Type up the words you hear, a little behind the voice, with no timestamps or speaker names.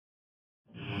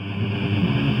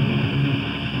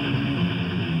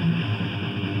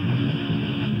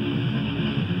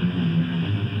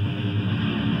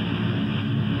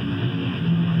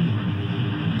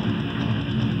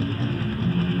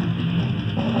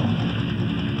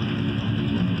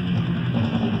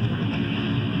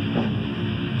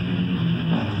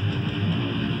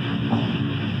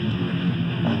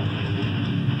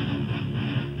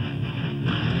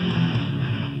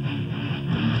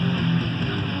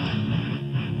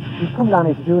you come down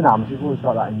here to do an album, so you've always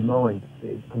got that in your mind.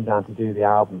 You come down to do the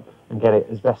album and get it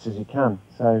as best as you can.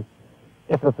 So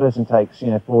if a person takes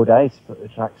 4 days to put the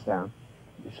tracks down,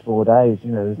 it's 4 days.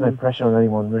 There's no pressure on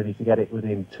anyone really to get it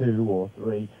within 2 or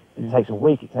 3. If it takes a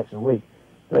week, it takes a week.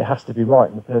 But it has to be right,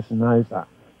 and the person knows that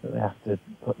they have to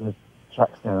put the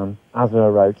tracks down as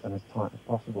they're wrote and as tight as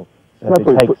possible. So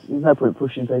there's no point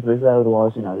pushing people, is there?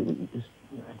 Otherwise, it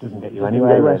doesn't get you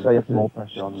anywhere. So you have more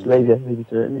pressure on just leave you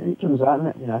to it, and it comes out,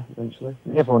 doesn't it? Eventually.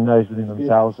 Everyone knows within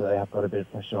themselves that they have got a bit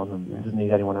of pressure on them. It doesn't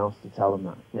need anyone else to tell them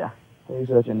that. Yeah, you're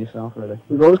searching yourself, really.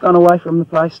 We've always gone away from the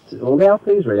place to all the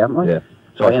LPs, really, haven't we? Yeah.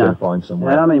 So I can find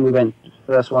somewhere. Yeah, I mean,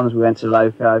 first ones we went to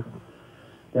Loco,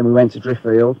 then we went to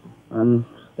Driftfield, and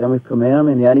then we've come here. I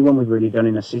mean, the only one we've really done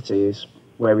in a city is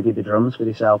where we did the drums for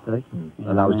this LP. And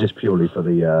that was just purely for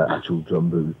the actual drum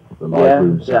booth. The live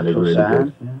room sounded really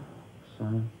good. Yeah.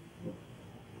 So.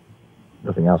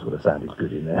 Nothing else would have sounded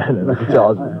good in there. The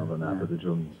guitars were other than that, but the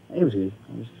drums. It was good.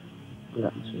 It was good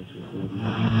atmosphere.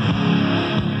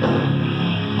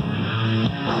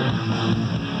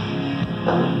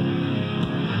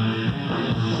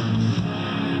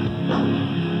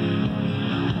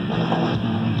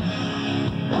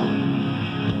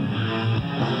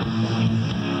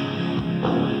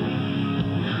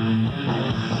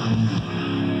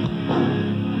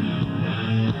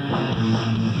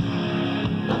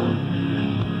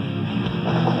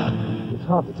 It's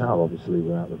hard to tell, obviously,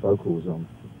 without the vocals on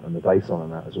and the bass on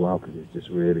and that as well, because it's just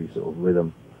really sort of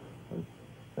rhythm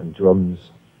and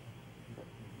drums.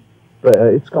 But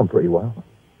it's gone pretty well.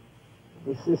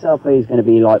 This LP is going to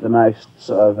be like the most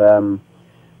sort of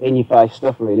in-your-face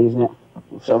stuff, really, isn't it?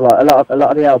 Sort of like a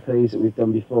lot of the LPs that we've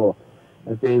done before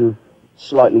have been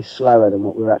slightly slower than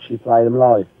what we actually play them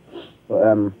live.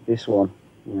 But this one,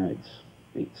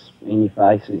 it's in your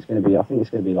face, and it's going to be. I think it's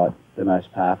going to be like the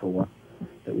most powerful one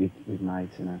that we've made.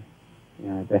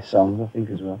 Best songs, I think,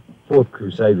 as well. Fourth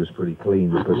Crusade was pretty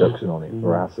clean, the production on it,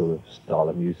 for our sort of style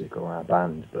of music or our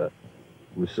band, but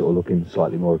we're sort of looking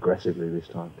slightly more aggressively this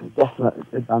time. Definite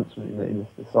advancement in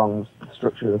the songs, the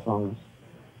structure of the songs.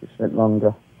 We've spent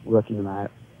longer working them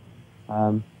out.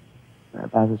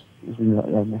 Baz has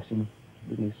been messing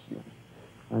with his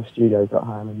studio he's got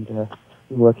home, and been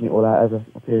working it all out over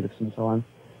a period of some time.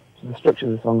 So the structure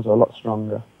of the songs are a lot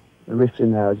stronger. The riffs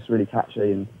in there are just really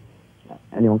catchy, and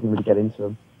anyone can really get into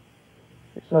them.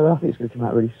 So I think it's going to come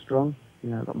out really strong.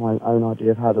 I've got my own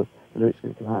idea of how the lyrics are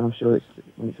going to come out, and I'm sure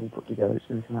when it's all put together, it's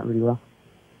going to come out really well.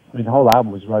 I mean, the whole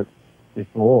album was wrote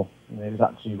before. It was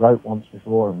actually wrote once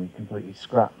before, and we completely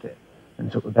scrapped it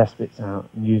and took the best bits out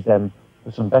and used them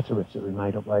for some better riffs that we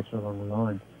made up later along the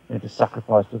line. Just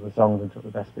sacrificed other songs and took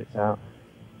the best bits out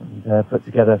and put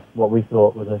together what we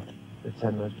thought were the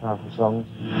 10 most powerful songs.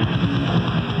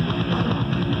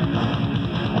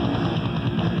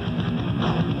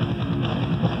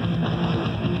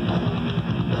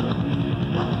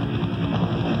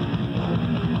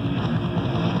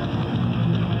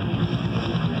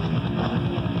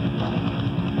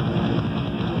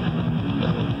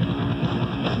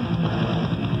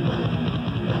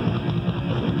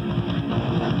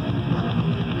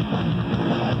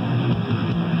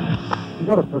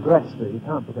 You've got to progress, but you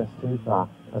can't progress too far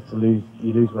as to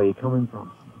lose where you're coming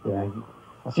from.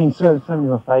 I've seen so many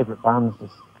of my favourite bands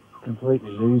just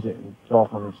completely lose it and go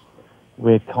off on this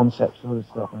weird concept sort of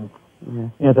stuff, and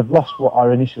they've lost what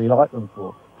I initially liked them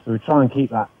for. So we try and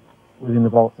keep that within the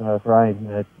vault of our brain,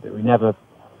 that we never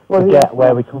forget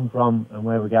where we come from and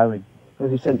where we're going.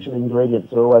 Those essential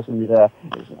ingredients are always going to be there.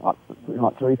 It's like putting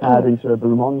like curry powder into a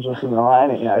Bourbon or something like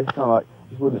that, It's kind of like,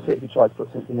 it wouldn't fit if you tried to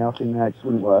put something else in there, it just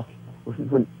wouldn't work.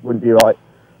 Wouldn't be right.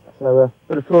 So,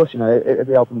 but of course,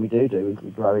 every album we do is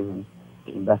we're growing and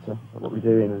getting better at what we're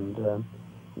doing,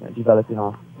 and developing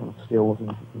our skills and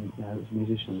as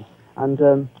musicians. And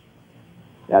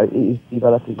it is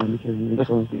developing and becoming each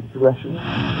one's progression.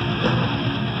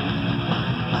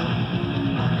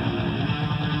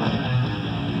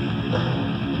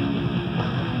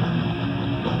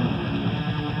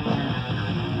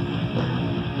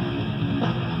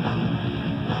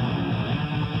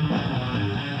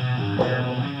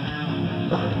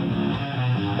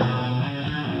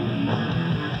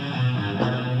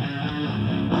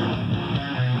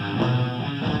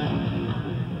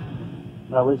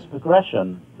 Well, it's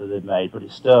progression that they've made, but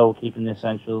it's still keeping the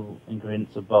essential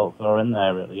ingredients of Bolt Thrower in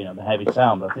there, really, the heavy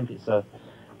sound. But I think it's the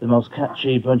most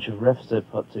catchy bunch of riffs they've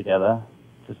put together,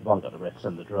 because we've only got the riffs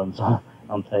and the drums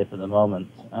on tape at the moment.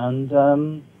 And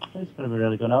it's going to be a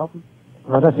really good album.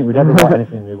 Well, I don't think we'd ever write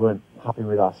anything we weren't happy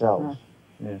with ourselves.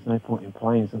 There's no point in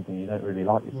playing something you don't really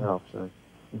like yourself, so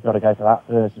you've got to go for that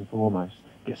first and foremost.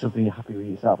 get something you're happy with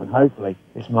yourself, and hopefully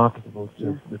it's marketable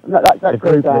to That the goes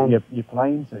group down. that you're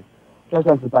playing to. Goes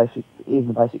down to the basic, even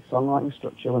the basic songwriting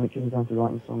structure. When it comes down to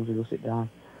writing songs, we'll sit down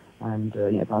and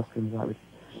Baz comes out with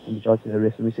the majority of the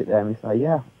riffs, and we sit there and we say,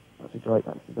 yeah, that's a great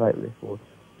riff, or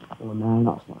no,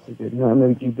 that's not so good. You know, and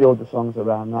then you build the songs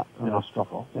around that. And I'll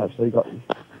strop off. Yeah, so you got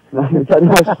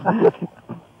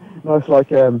nice like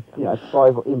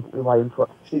five way input.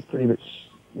 It's pretty much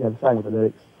the same with the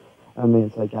lyrics. And me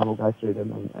and say Gav will go through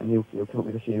them, and he'll come up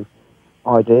with a few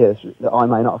ideas that I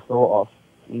may not have thought of,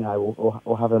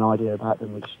 or have an idea about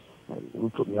them, which will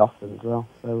put me off them as well.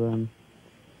 So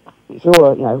it's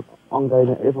all ongoing.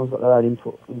 Everyone's got their own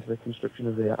input into the construction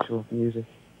of the actual music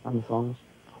and the songs,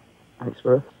 and it's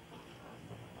for us.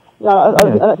 I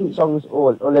don't think songs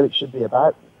or lyrics should be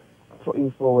about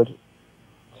putting forward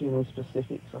too many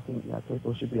specifics. I think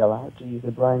people should be allowed to use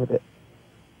their brain a bit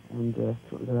and come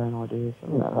up with their own ideas. I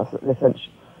think that's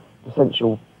the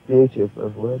essential beauty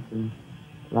of words and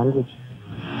language.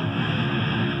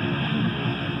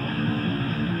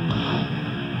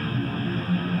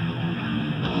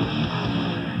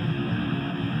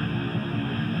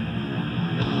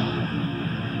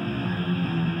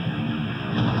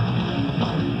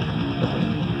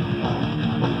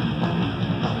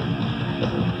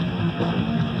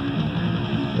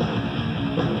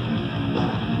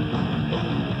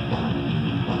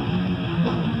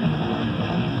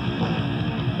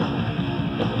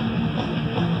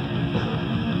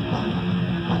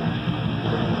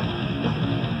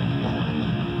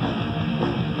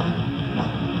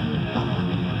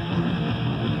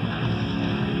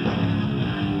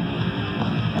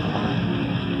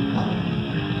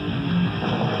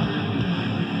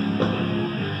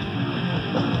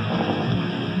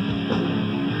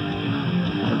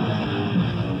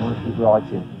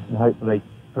 Writing and hopefully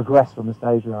progress from the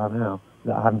stage we are now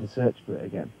without having to search for it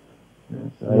again.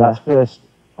 So that's first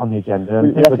on the agenda.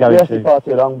 And we left it far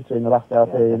too long between the last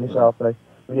LP and this LP.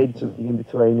 We needed something in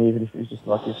between, even if it was just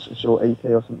like a short EP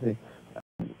or something.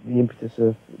 The impetus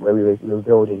of where we were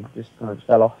building just kind of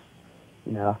fell off,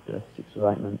 after 6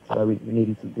 or 8 months. So we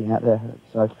needed something out there.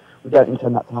 So we don't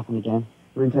intend that to happen again.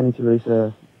 We're intending to release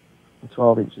a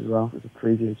 12-inch as well. It's a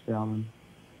preview to the album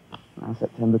around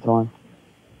September time.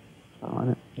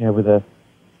 Yeah, with a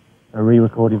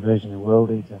re-recorded version of World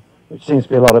Eater, which seems to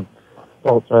be a lot of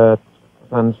Bolt Thrower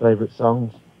fans' favourite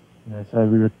songs. So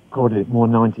we recorded it more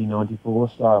 1994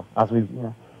 style, as we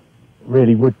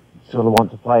really would sort of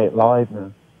want to play it live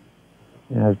now.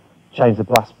 Change the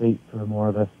blast beat for a more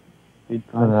of a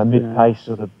mid-pace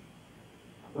sort of.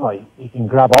 Well, you can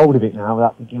grab hold of it now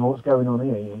without thinking, what's going on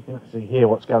here? You can actually hear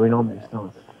what's going on this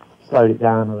time. Slowed it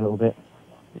down a little bit.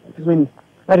 Because we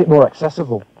made it more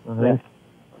accessible, I think.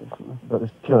 Definitely. But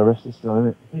there's Killer Wrists is still in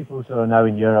it. People sort of know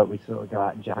in Europe we sort of go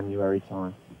out in January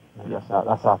time. That's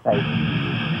our favourite.